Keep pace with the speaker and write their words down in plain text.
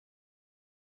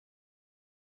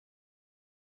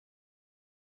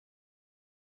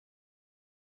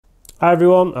Hi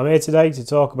everyone, I'm here today to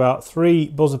talk about 3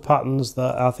 buzzer patterns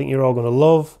that I think you're all going to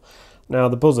love. Now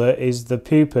the buzzer is the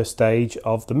pupa stage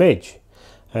of the midge,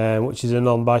 which is a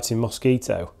non-biting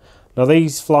mosquito. Now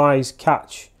these flies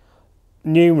catch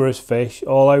numerous fish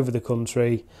all over the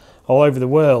country, all over the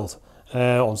world,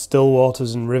 on still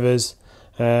waters and rivers.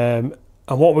 And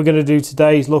what we're going to do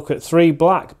today is look at 3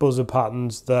 black buzzer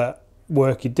patterns that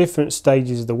work in different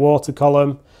stages of the water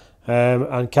column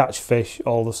and catch fish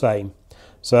all the same.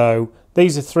 So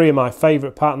these are 3 of my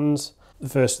favourite patterns. The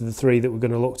first of the 3 that we're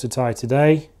going to look to tie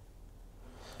today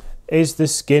is the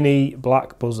skinny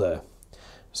black buzzer.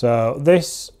 So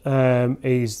this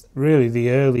is really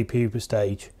the early pupa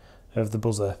stage of the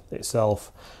buzzer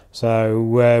itself.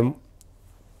 So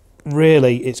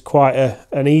really it's quite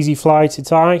an easy fly to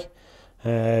tie.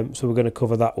 So we're going to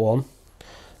cover that one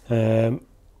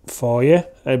for you.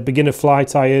 Beginner fly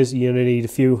tyers, you only need a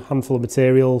few handful of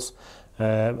materials.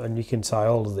 And you can tie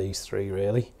all of these 3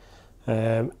 really.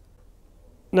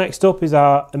 Next up is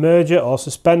our emerger or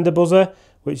suspender buzzer,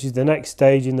 which is the next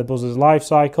stage in the buzzer's life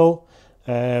cycle.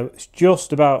 It's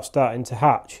just about starting to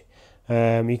hatch.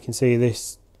 You can see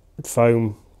this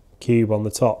foam cube on the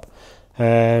top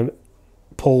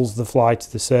pulls the fly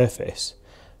to the surface,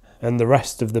 and the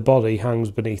rest of the body hangs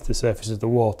beneath the surface of the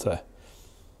water.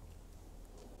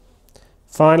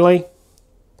 Finally,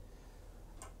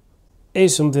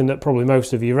 is something that probably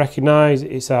most of you recognise.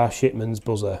 It's our shipman's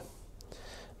buzzer.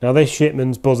 Now this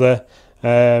shipman's buzzer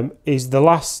is the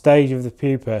last stage of the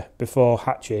pupa before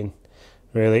hatching.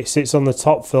 Really, it sits on the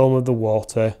top film of the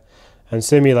water and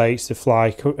simulates the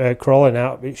fly crawling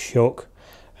out of its shuck,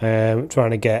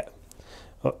 trying to get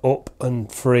up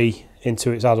and free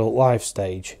into its adult life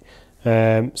stage.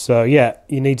 So yeah,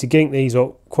 you need to gink these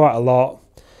up quite a lot.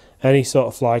 Any sort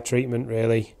of fly treatment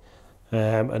really.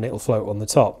 And it'll float on the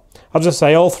top. As I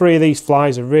say, all 3 of these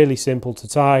flies are really simple to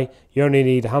tie. You only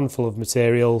need a handful of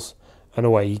materials and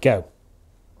away you go.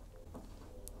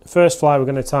 The first fly we're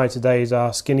going to tie today is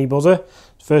our skinny buzzer.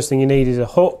 The first thing you need is a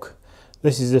hook.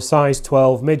 This is a size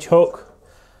 12 midge hook.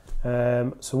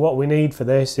 So what we need for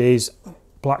this is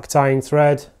black tying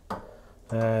thread,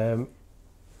 some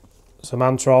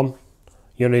Antron.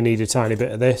 You only need a tiny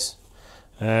bit of this.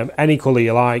 Any colour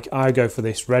you like. I go for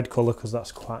this red colour because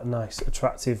that's quite a nice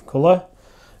attractive colour,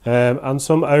 and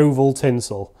some oval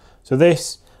tinsel. So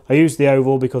this, I use the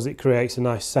oval because it creates a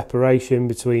nice separation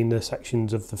between the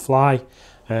sections of the fly.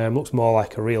 Looks more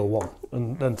like a real one,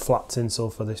 and flat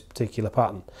tinsel for this particular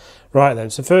pattern. Right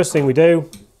then, so first thing we do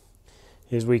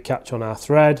is we catch on our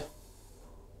thread.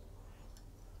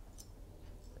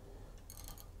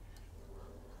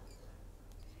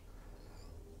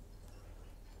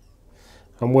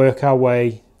 And work our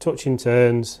way, touching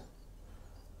turns,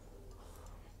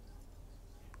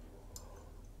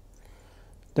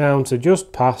 down to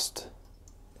just past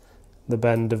the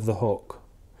bend of the hook.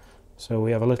 So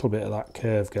we have a little bit of that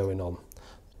curve going on.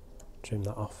 Trim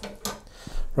that off.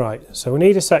 Right, so we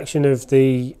need a section of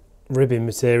the ribbing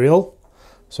material.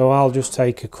 So I'll just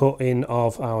take a cut in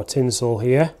of our tinsel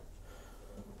here.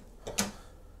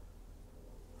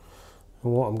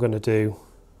 And what I'm going to do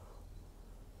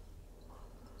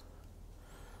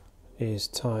is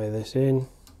tie this in,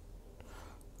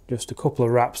 just a couple of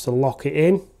wraps to lock it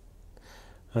in,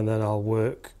 and then I'll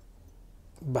work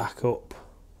back up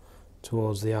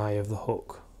towards the eye of the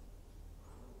hook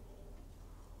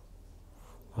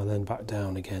and then back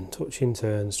down again, touching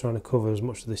turns, trying to cover as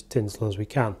much of this tinsel as we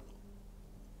can.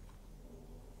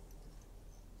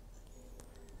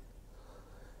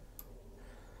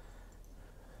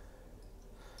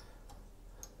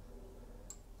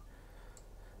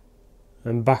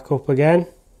 And back up again.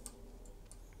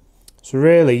 So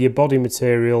really your body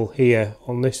material here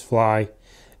on this fly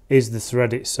is the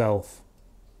thread itself,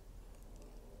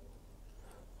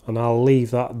 and I'll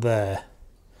leave that there.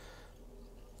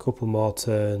 A couple more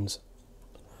turns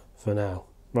for now.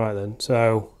 Right then,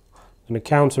 so I'm going to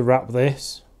counter wrap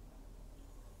this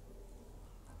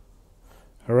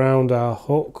around our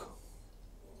hook,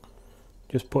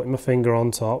 just putting my finger on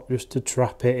top just to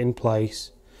trap it in place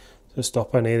to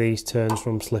stop any of these turns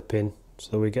from slipping,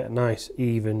 so we get a nice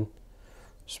even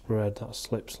spread. That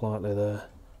slipped slightly there,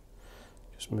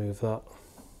 just move that.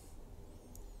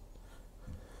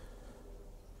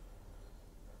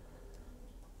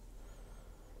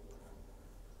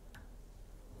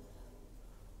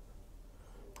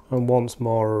 And once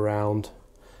more around,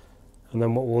 and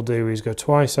then what we'll do is go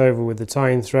twice over with the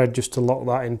tying thread just to lock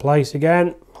that in place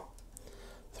again.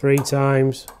 3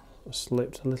 times.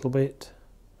 Slipped a little bit.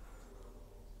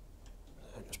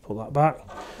 Just pull that back,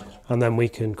 and then we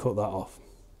can cut that off.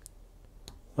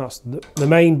 That's the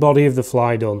main body of the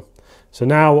fly done. So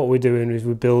now what we're doing is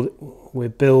we're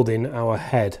building our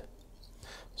head.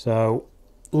 So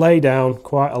lay down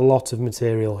quite a lot of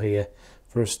material here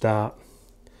for a start.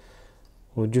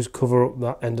 We'll just cover up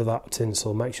that end of that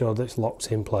tinsel, make sure that it's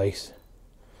locked in place.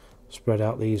 Spread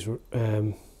out these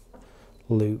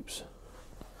loops.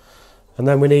 And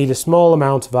then we need a small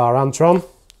amount of our Antron.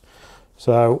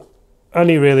 So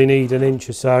only really need an inch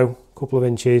or so, a couple of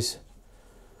inches.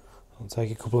 I'll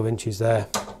take a couple of inches there.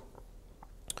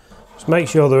 Just make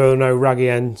sure there are no raggy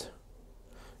ends.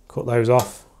 Cut those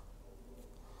off.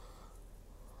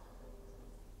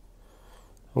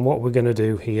 And what we're going to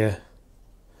do here,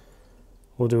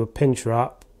 we'll do a pinch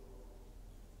wrap,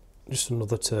 just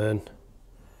another turn,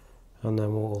 and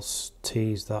then we'll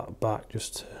tease that back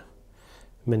just to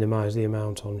minimise the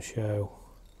amount on show.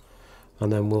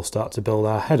 And then we'll start to build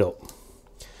our head up.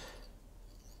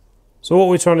 So what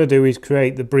we're trying to do is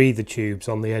create the breather tubes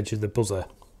on the edge of the buzzer.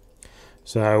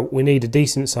 So we need a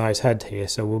decent sized head here,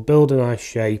 so we'll build a nice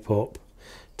shape up,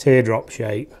 teardrop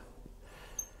shape,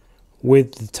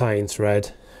 with the tying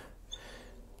thread.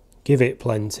 Give it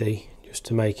plenty, just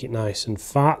to make it nice and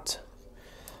fat.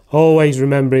 Always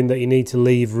remembering that you need to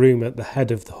leave room at the head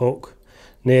of the hook,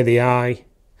 near the eye,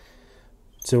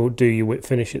 to do your whip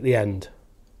finish at the end.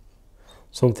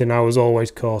 Something I was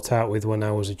always caught out with when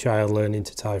I was a child learning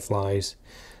to tie flies,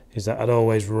 is that I'd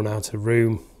always run out of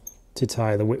room to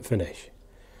tie the whip finish.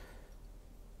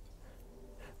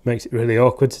 Makes it really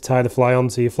awkward to tie the fly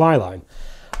onto your fly line.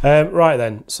 Right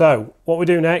then, so what we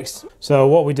do next, so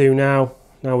what we do now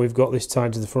we've got this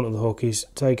tied to the front of the hook, is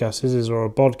take our scissors or a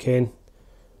bodkin,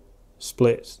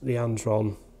 split the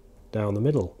Antron down the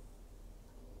middle.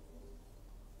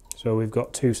 So we've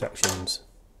got two sections.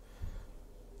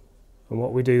 And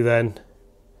what we do then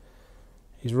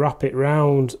is wrap it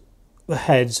round the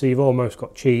head so you've almost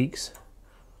got cheeks.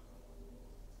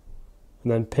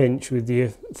 And then pinch with your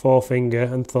forefinger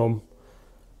and thumb.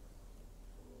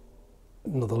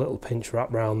 Another little pinch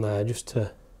wrap round there just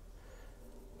to...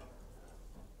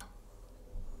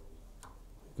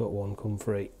 Got one come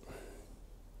free.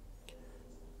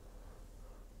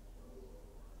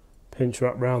 Pinch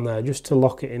wrap round there just to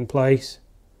lock it in place.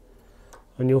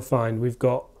 And you'll find we've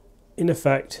got, in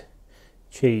effect,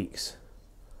 cheeks.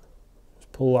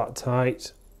 Just pull that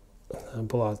tight and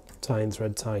pull our tying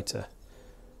thread tighter.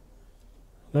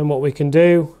 Then what we can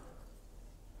do,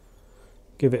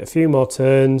 give it a few more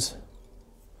turns.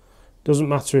 Doesn't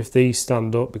matter if these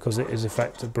stand up because it is in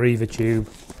effect a breather tube.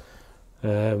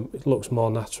 It looks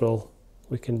more natural.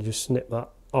 We can just snip that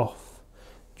off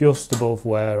just above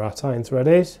where our tying thread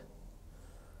is.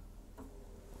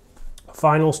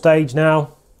 Final stage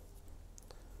now.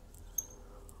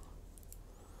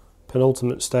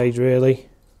 Penultimate stage really.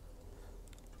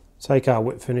 Take our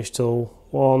whip finish tool.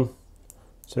 1,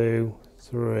 2,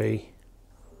 3.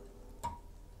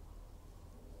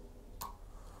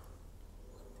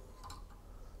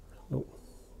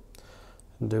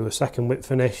 And do a second whip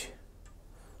finish.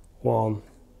 1,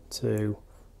 2,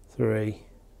 3.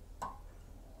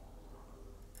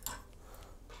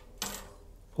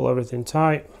 Pull everything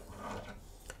tight.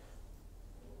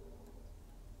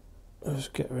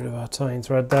 Just get rid of our tying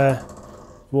thread there.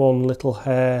 One little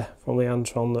hair from the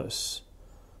Antron that's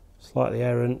slightly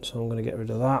errant, so I'm going to get rid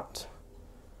of that.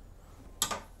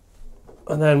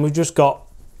 And then we've just got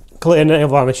clear nail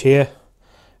varnish here.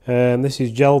 This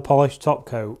is gel polish top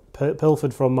coat,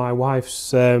 pilfered from my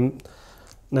wife's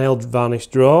nail varnish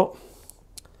drawer.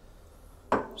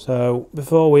 So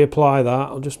before we apply that,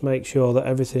 I'll just make sure that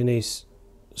everything is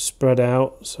spread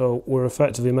out, so we're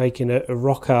effectively making a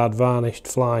rock hard varnished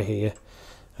fly here.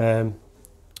 We're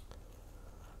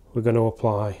going to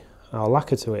apply our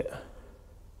lacquer to it.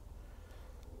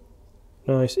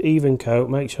 Nice even coat,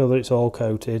 make sure that it's all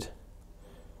coated.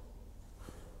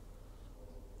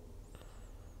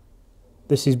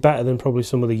 This is better than probably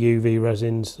some of the UV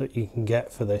resins that you can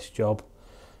get for this job,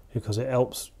 because it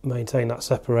helps maintain that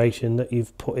separation that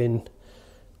you've put in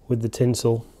with the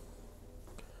tinsel.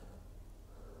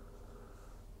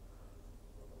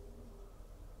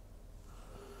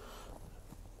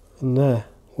 And there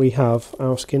we have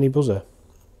our skinny buzzer.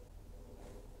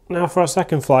 Now for our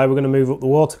second fly, we're going to move up the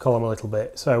water column a little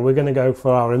bit. So we're going to go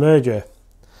for our emerger.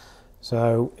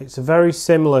 So it's a very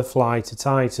similar fly to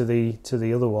tie to the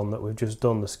other one that we've just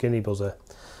done, the skinny buzzer.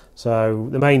 So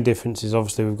the main difference is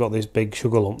obviously we've got this big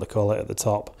sugar lump, they call it, at the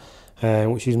top,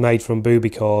 which is made from booby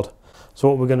cord. So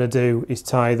what we're going to do is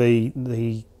tie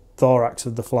the thorax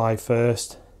of the fly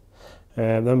first,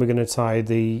 then we're going to tie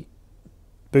the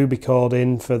booby cord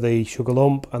in for the sugar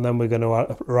lump, and then we're going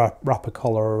to wrap a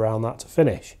collar around that to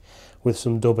finish with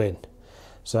some dubbing.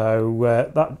 So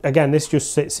that again, this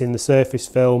just sits in the surface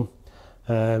film.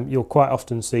 You'll quite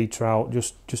often see trout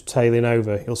just tailing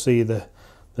over. You'll see the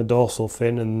dorsal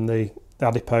fin and the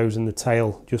adipose and the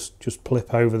tail just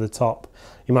plip over the top.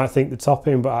 You might think the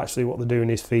topping, but actually what they're doing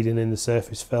is feeding in the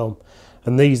surface film.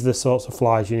 And these are the sorts of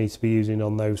flies you need to be using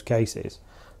on those cases.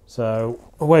 So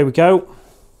away we go.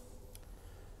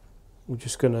 We're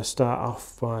just going to start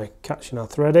off by catching our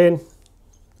thread in.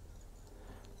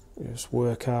 Just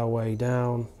work our way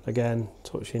down, again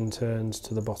touching turns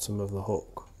to the bottom of the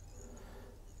hook.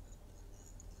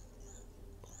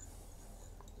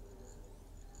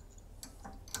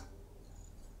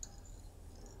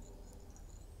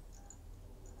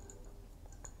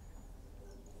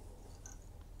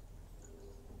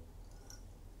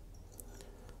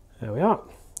 There we are,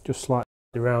 just slightly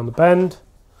around the bend,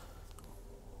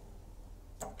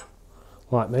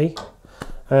 like me.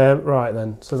 Right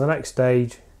then, so the next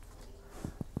stage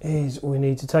is we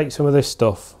need to take some of this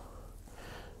stuff.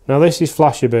 Now this is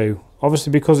Flashabou.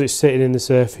 Obviously because it's sitting in the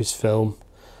surface film,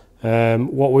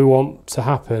 what we want to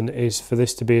happen is for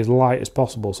this to be as light as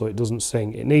possible so it doesn't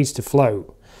sink. It needs to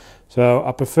float. So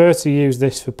I prefer to use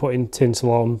this for putting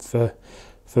tinsel on for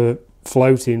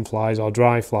floating flies or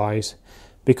dry flies,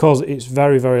 because it's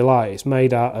very, very light. It's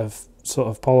made out of sort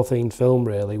of polythene film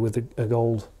really, with a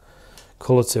gold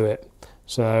colour to it.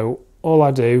 So all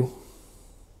I do,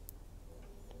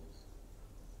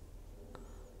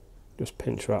 just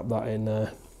pinch wrap that in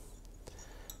there,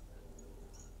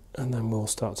 and then we'll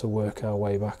start to work our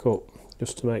way back up,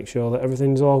 just to make sure that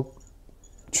everything's all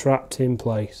trapped in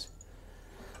place.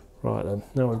 Right then,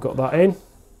 now we've got that in,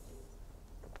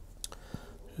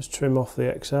 just trim off the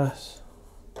excess,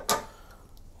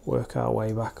 work our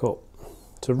way back up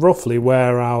to roughly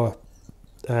where our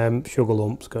sugar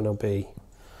lump's going to be.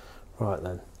 Right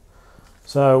then,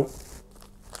 so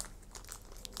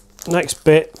next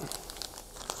bit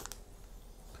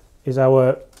is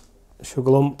our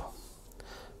sugar lump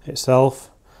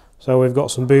itself. So we've got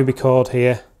some booby cord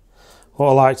here. What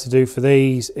I like to do for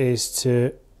these is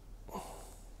to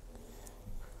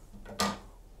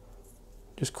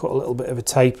just cut a little bit of a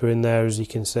taper in there, as you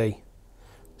can see,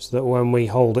 so that when we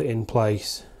hold it in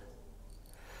place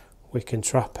we can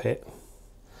trap it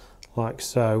like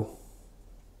so,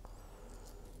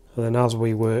 and then as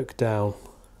we work down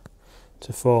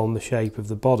to form the shape of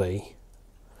the body,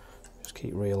 just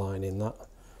keep realigning that,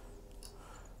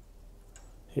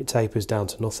 it tapers down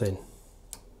to nothing.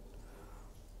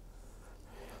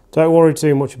 Don't worry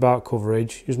too much about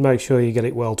coverage, just make sure you get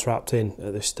it well trapped in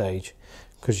at this stage,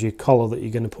 because your collar that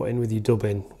you're going to put in with your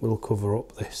dubbing will cover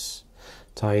up this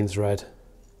tying thread.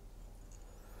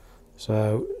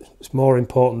 So it's more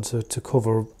important to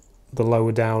cover the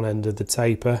lower down end of the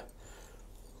taper,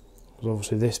 because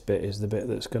obviously this bit is the bit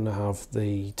that's going to have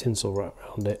the tinsel wrapped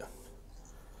around it.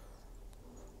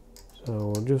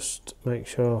 So we'll just make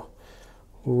sure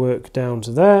we work down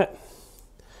to there,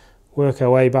 work our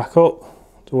way back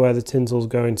up to where the tinsel's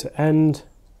going to end,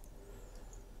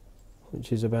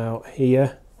 which is about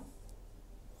here,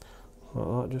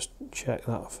 like that. Just check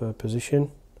that for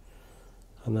position,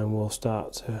 and then we'll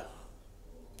start to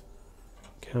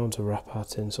counter wrap our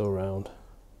tinsel around.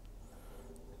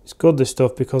 It's good, this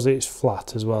stuff, because it's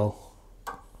flat as well.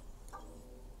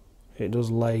 It does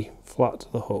lay flat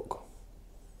to the hook.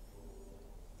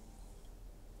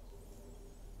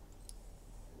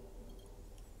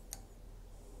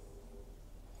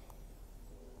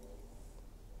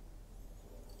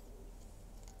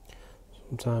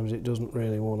 Sometimes it doesn't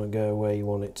really want to go where you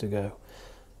want it to go,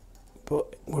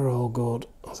 but we're all good,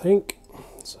 I think.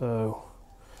 So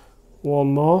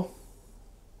one more,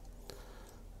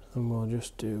 and we'll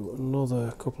just do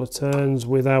another couple of turns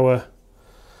with our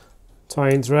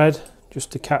tying thread,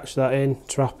 just to catch that in,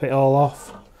 trap it all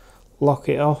off, lock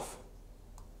it off,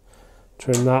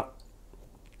 trim that.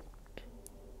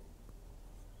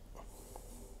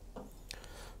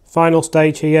 Final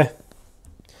stage here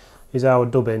is our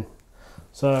dubbing.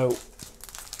 So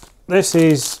this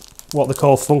is what they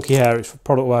call funky hair. It's a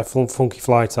product by Funky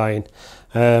Fly Tying.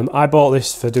 I bought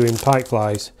this for doing pike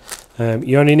flies.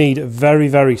 You only need a very,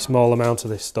 very small amount of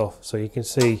this stuff. So you can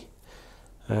see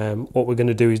what we're going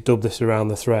to do is dub this around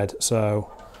the thread.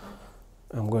 So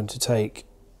I'm going to take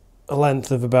a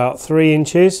length of about 3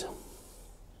 inches.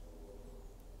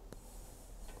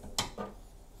 I'm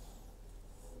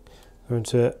going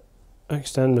to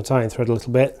extend my tying thread a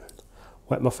little bit,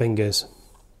 wet my fingers,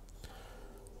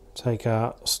 take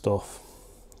our stuff,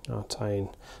 our tying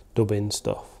dubbing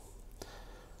stuff,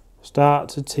 start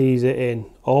to tease it in.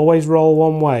 Always roll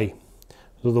one way,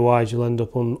 otherwise you'll end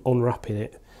up unwrapping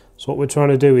it. So what we're trying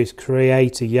to do is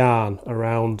create a yarn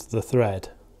around the thread.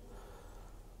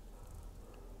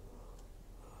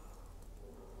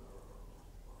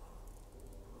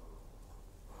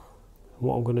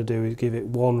 What I'm going to do is give it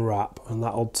one wrap, and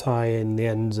that'll tie in the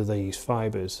ends of these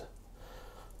fibres,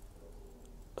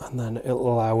 and then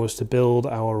it'll allow us to build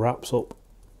our wraps up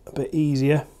a bit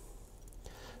easier.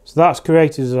 So that's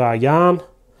created as our yarn.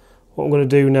 What I'm going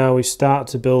to do now is start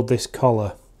to build this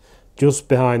collar just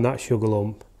behind that sugar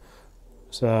lump.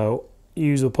 So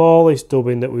use up all this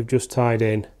dubbing that we've just tied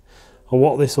in, and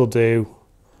what this will do,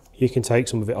 you can take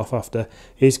some of it off after,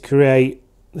 is create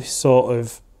this sort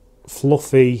of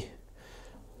fluffy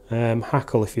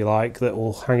hackle, if you like, that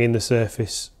will hang in the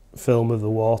surface film of the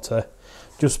water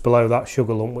just below that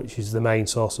sugar lump, which is the main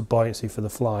source of buoyancy for the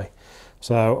fly.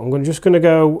 So I'm just going to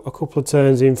go a couple of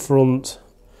turns in front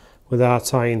with our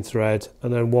tying thread,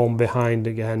 and then one behind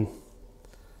again,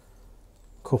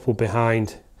 a couple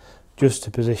behind, just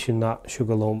to position that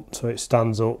sugar lump so it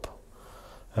stands up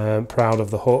proud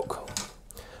of the hook.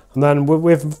 And then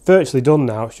we've virtually done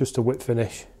now, it's just a whip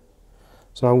finish.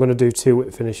 So I'm going to do 2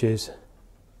 whip finishes.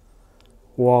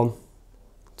 1,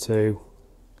 2,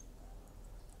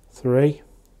 3.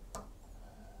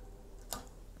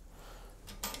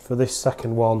 For this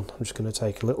second one, I'm just going to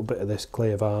take a little bit of this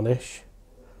clear varnish,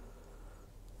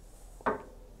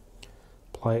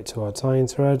 apply it to our tying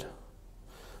thread,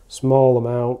 small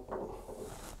amount,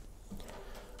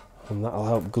 and that'll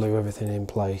help glue everything in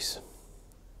place.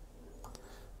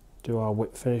 Do our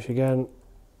whip finish again.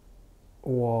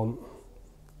 1,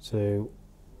 2,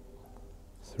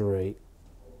 3,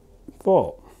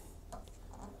 4.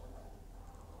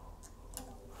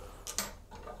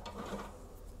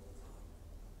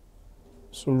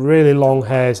 Some really long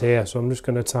hairs here, so I'm just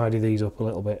going to tidy these up a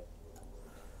little bit.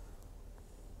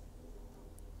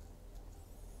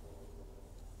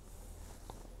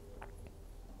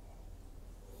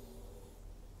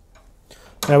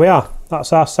 There we are,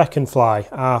 that's our second fly,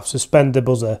 our suspender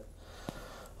buzzer,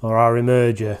 or our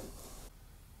emerger.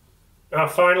 Our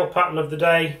final pattern of the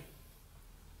day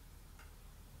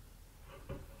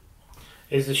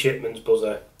is the shipman's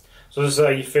buzzer. So as I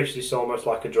say, you fish this almost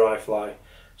like a dry fly.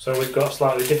 So we've got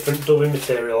slightly different dubbing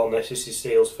material on this. This is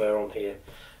seal's fur on here.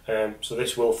 So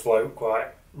this will float quite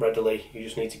readily. You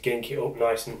just need to gink it up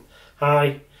nice and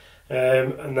high,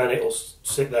 and then it'll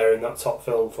sit there in that top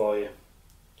film for you.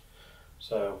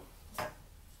 So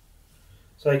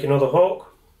take another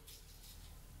hook.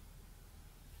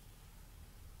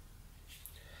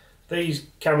 These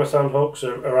Kamasan hooks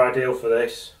are ideal for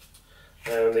this.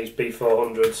 These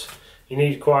B400s. You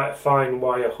need quite a fine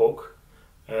wire hook,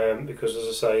 because as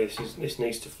I say, this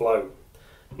needs to float.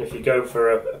 And if you go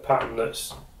for a pattern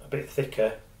that's a bit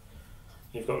thicker,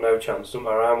 you've got no chance. Doesn't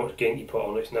matter how much gink you put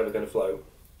on, it's never going to float.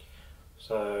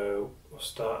 So we'll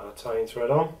start our tying thread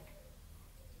on.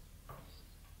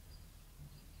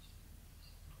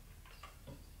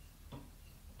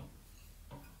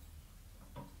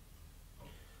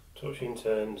 Touching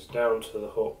turns down to the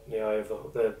hook, the eye of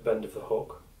the bend of the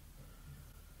hook.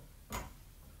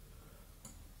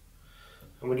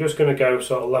 And we're just going to go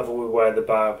sort of level with where the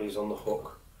barb is on the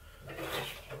hook.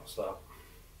 That's that.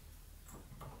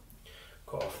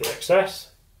 Cut off the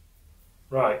excess.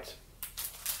 Right.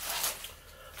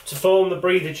 To form the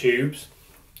breather tubes,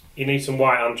 you need some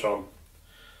white Antron.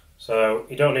 So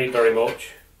you don't need very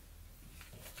much.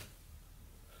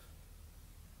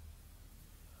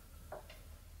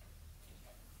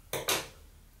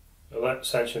 That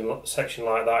section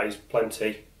like that is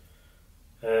plenty.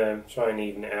 Try and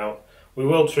even it out. We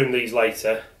will trim these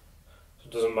later, so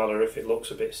it doesn't matter if it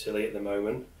looks a bit silly at the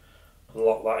moment. And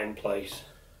lock that in place.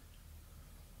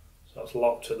 So that's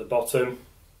locked at the bottom.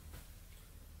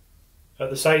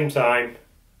 At the same time,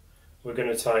 we're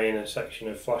going to tie in a section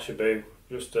of Flashabou,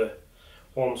 just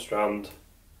one strand.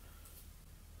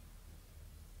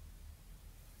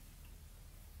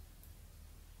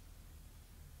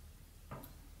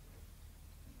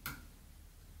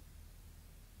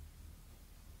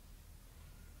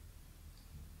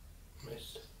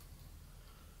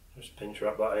 Just pinch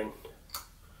wrap that in.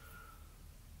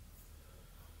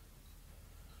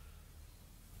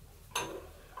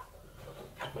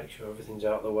 Just make sure everything's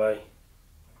out of the way.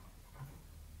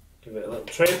 Give it a little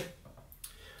trim.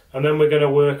 And then we're going to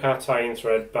work our tying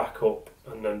thread back up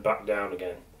and then back down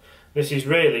again. This is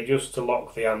really just to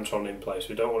lock the Antron in place.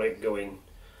 We don't want it going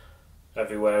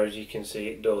everywhere, as you can see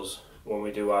it does when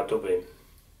we do our dubbing.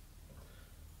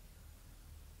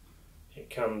 It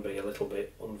can be a little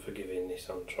bit unforgiving, this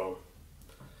Antron.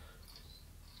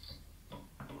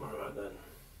 Alright then,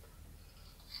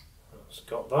 that's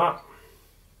got that.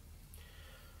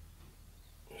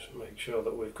 Just Just make sure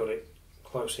that we've got it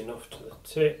close enough to the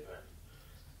tip.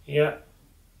 Yeah,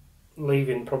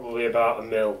 leaving probably about 1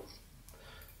 mil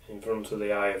in front of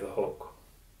the eye of the hook,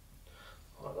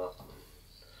 like that.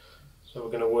 So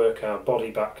we're going to work our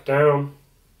body back down.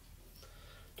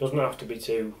 Doesn't have to be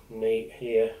too neat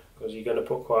here because you're going to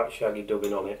put quite shaggy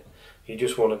dubbing on it. You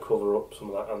just want to cover up some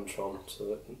of that antron so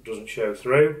that it doesn't show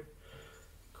through.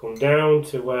 Come down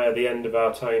to where the end of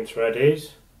our tying thread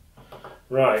is.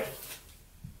 Right,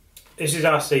 this is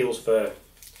our seal's fur.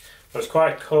 It's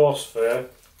quite coarse fur,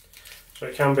 so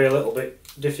it can be a little bit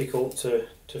difficult to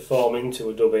form into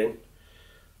a dubbing.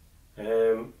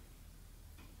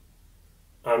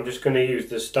 I'm just going to use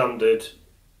the standard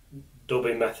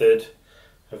dubbing method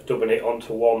of dubbing it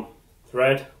onto one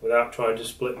thread without trying to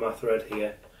split my thread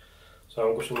here. So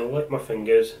I'm just going to lick my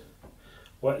fingers,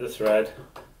 wet the thread,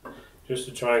 just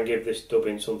to try and give this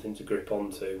dubbing something to grip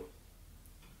onto.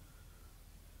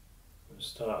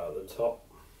 Start at the top.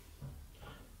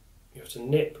 You have to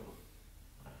nip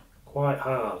quite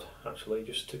hard actually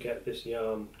just to get this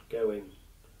yarn going.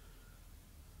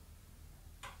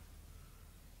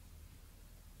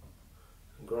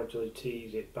 And gradually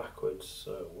tease it backwards,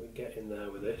 so we get in there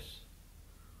with this.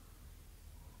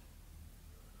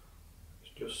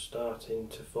 It's just starting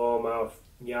to form our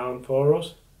yarn for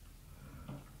us.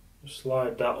 Just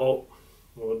slide that up.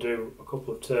 We'll do a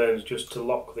couple of turns just to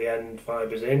lock the end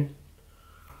fibres in,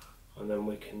 and then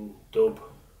we can dub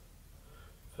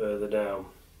further down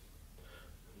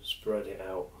and spread it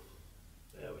out.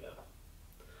 There we are.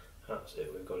 That's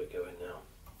it, we've got it going now.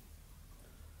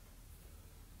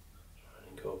 Try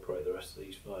and incorporate the rest of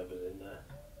these fibres in there.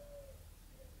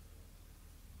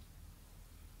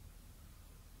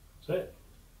 That's it.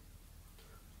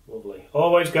 Lovely.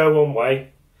 Always go one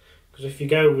way, because if you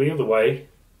go the other way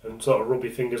and sort of rub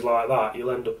your fingers like that,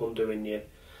 you'll end up undoing your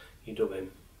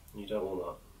dubbing. You don't want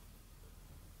that.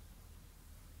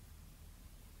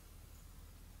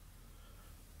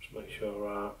 Make sure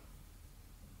our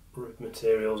rib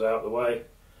material's out of the way.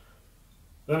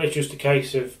 Then it's just a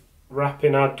case of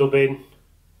wrapping our dubbing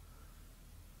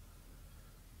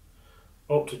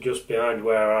up to just behind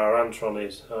where our antron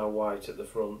is, our white at the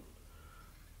front.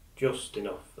 Just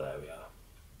enough, there we are.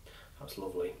 That's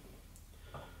lovely.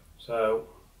 So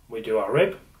we do our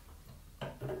rib.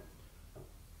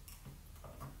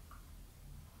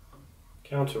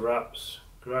 Counter wraps,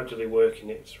 gradually working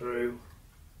it through.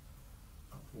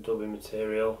 Dubbing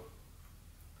material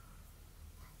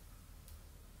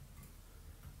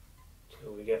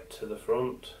till we get to the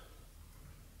front.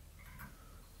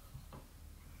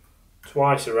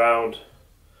 Twice around,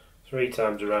 3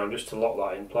 times around, just to lock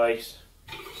that in place.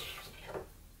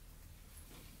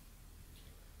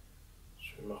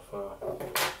 Trim off our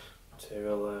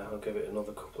material there. I'll give it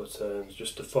another couple of turns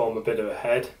just to form a bit of a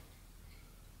head,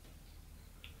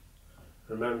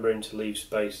 remembering to leave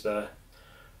space there.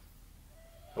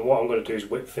 And what I'm going to do is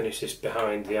whip finish this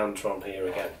behind the antron here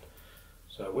again.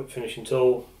 So whip finishing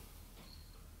tool.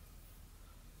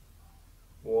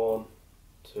 1,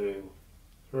 2,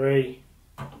 3.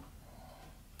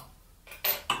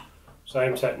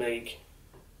 Same technique.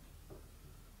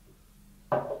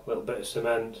 A little bit of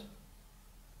cement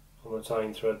on the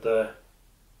tying thread there.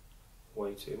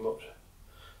 Way too much.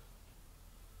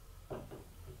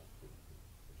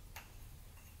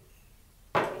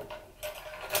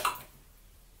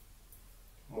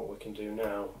 What we can do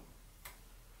now,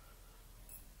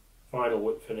 final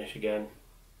whip finish again.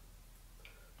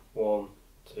 1,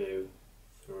 2,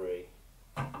 3.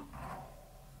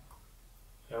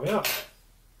 There we are.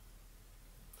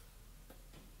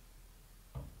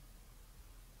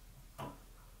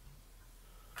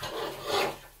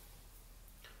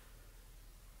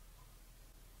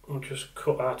 We'll just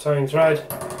cut our tying thread.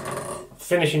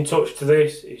 Finishing touch to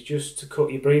this is just to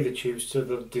cut your breather tubes to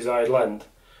the desired length.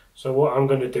 So what I'm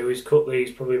going to do is cut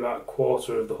these probably about 1/4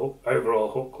 of the hook,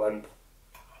 overall hook length.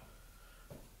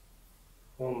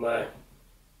 One there.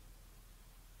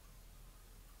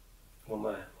 One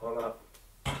there, like that.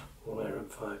 One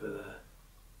errant fibre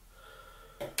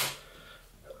there.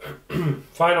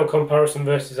 Final comparison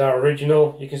versus our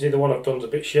original. You can see the one I've done is a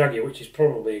bit shaggy, which is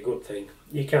probably a good thing.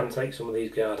 You can take some of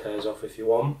these guard hairs off if you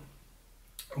want.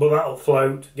 But that'll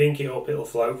float, gink it up, it'll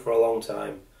float for a long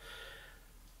time.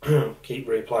 Keep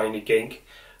reapplying your gink.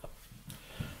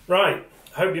 Right,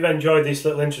 I hope you've enjoyed this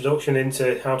little introduction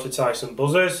into how to tie some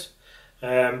buzzers.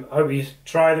 I hope you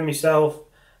try them yourself,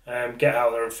 get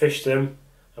out there and fish them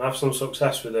and have some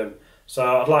success with them.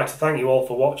 So I'd like to thank you all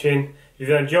for watching. If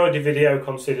you've enjoyed the video,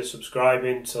 consider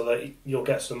subscribing so that you'll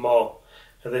get some more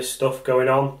of this stuff going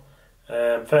on.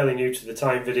 I'm fairly new to the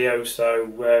tying videos, so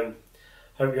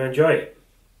hope you enjoy it.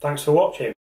 Thanks for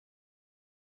watching.